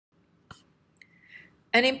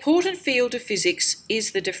An important field of physics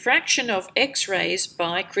is the diffraction of X-rays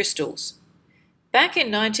by crystals. Back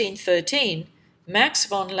in 1913, Max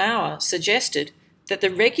von Laue suggested that the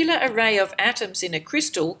regular array of atoms in a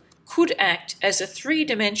crystal could act as a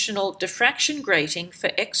three-dimensional diffraction grating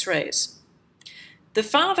for X-rays. The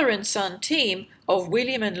father and son team of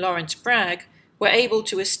William and Lawrence Bragg were able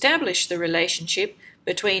to establish the relationship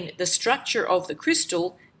between the structure of the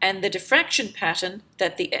crystal and the diffraction pattern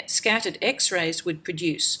that the scattered X-rays would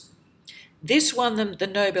produce. This won them the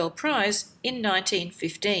Nobel Prize in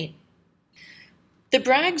 1915. The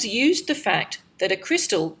Braggs used the fact that a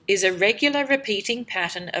crystal is a regular repeating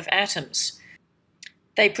pattern of atoms.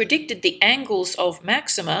 They predicted the angles of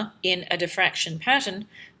maxima in a diffraction pattern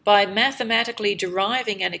by mathematically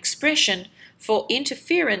deriving an expression for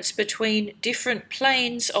interference between different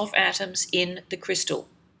planes of atoms in the crystal.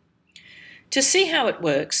 To see how it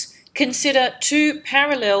works, consider two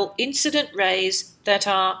parallel incident rays that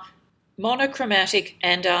are monochromatic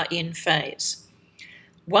and are in phase.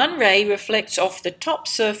 One ray reflects off the top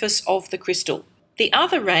surface of the crystal. The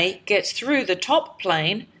other ray gets through the top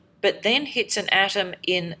plane, but then hits an atom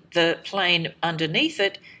in the plane underneath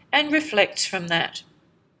it and reflects from that.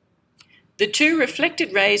 The two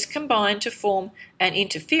reflected rays combine to form an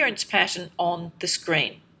interference pattern on the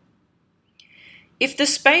screen. If the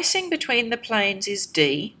spacing between the planes is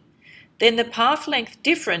d, then the path length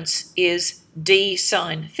difference is d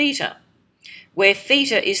sine theta, where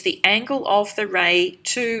theta is the angle of the ray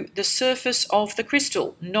to the surface of the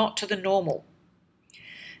crystal, not to the normal.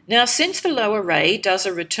 Now, since the lower ray does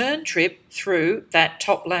a return trip through that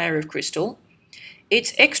top layer of crystal,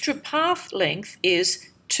 its extra path length is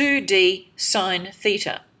 2d sine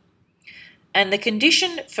theta. And the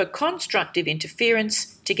condition for constructive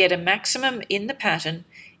interference to get a maximum in the pattern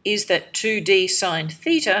is that 2d sine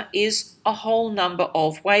theta is a whole number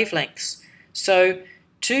of wavelengths. So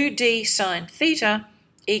 2d sine theta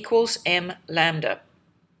equals m lambda.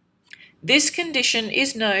 This condition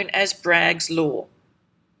is known as Bragg's law.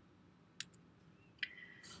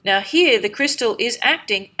 Now here the crystal is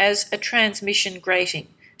acting as a transmission grating,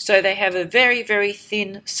 so they have a very, very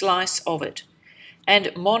thin slice of it.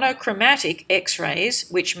 And monochromatic X-rays,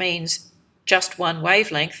 which means just one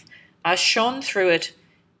wavelength, are shone through it,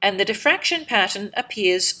 and the diffraction pattern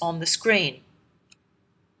appears on the screen.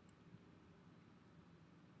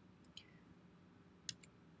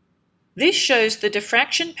 This shows the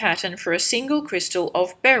diffraction pattern for a single crystal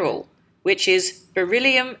of beryl, which is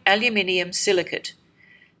beryllium aluminium silicate.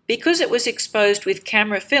 Because it was exposed with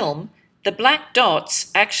camera film, the black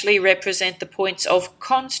dots actually represent the points of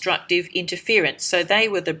constructive interference, so they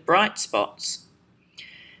were the bright spots.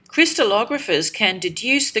 Crystallographers can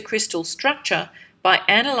deduce the crystal structure by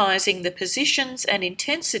analysing the positions and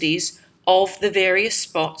intensities of the various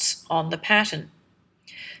spots on the pattern.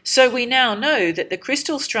 So we now know that the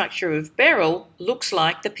crystal structure of beryl looks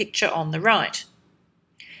like the picture on the right.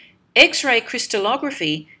 X-ray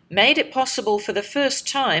crystallography made it possible for the first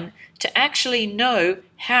time to actually know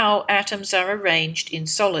how atoms are arranged in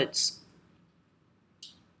solids.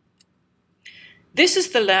 This is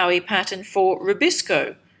the Laue pattern for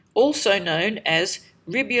rubisco, also known as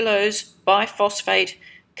ribulose biphosphate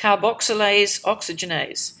carboxylase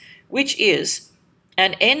oxygenase, which is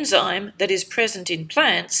an enzyme that is present in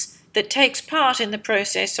plants that takes part in the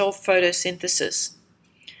process of photosynthesis.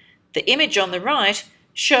 The image on the right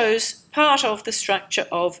shows part of the structure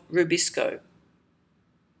of rubisco.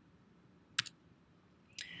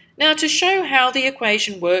 Now, to show how the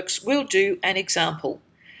equation works, we'll do an example.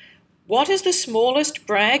 What is the smallest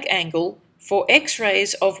Bragg angle for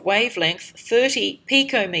X-rays of wavelength 30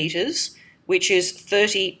 picometers, which is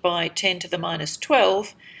 30 by 10 to the minus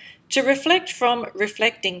 12, to reflect from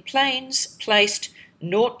reflecting planes placed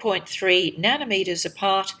 0.3 nanometers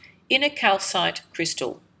apart in a calcite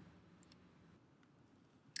crystal?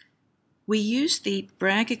 We use the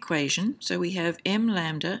Bragg equation, so we have m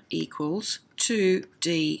lambda equals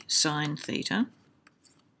 2d sine theta,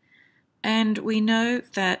 and we know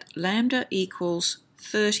that lambda equals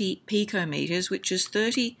 30 picometers, which is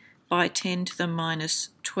 30 by 10 to the minus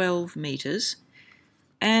 12 meters,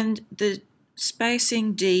 and the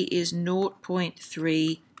spacing d is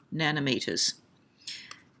 0.3 nanometers.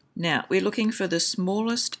 Now, we're looking for the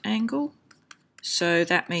smallest angle, so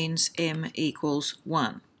that means m equals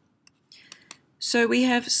 1. So we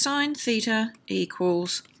have sine theta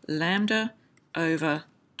equals lambda over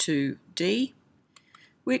 2d,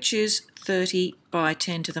 which is 30 by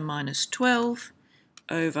 10 to the minus 12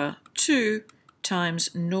 over 2 times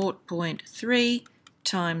 0.3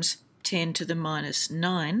 times 10 to the minus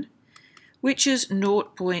 9, which is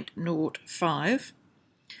 0.05.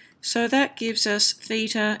 So that gives us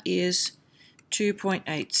theta is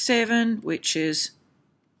 2.87, which is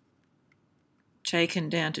taken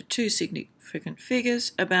down to two significant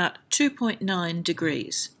figures, about 2.9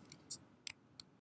 degrees.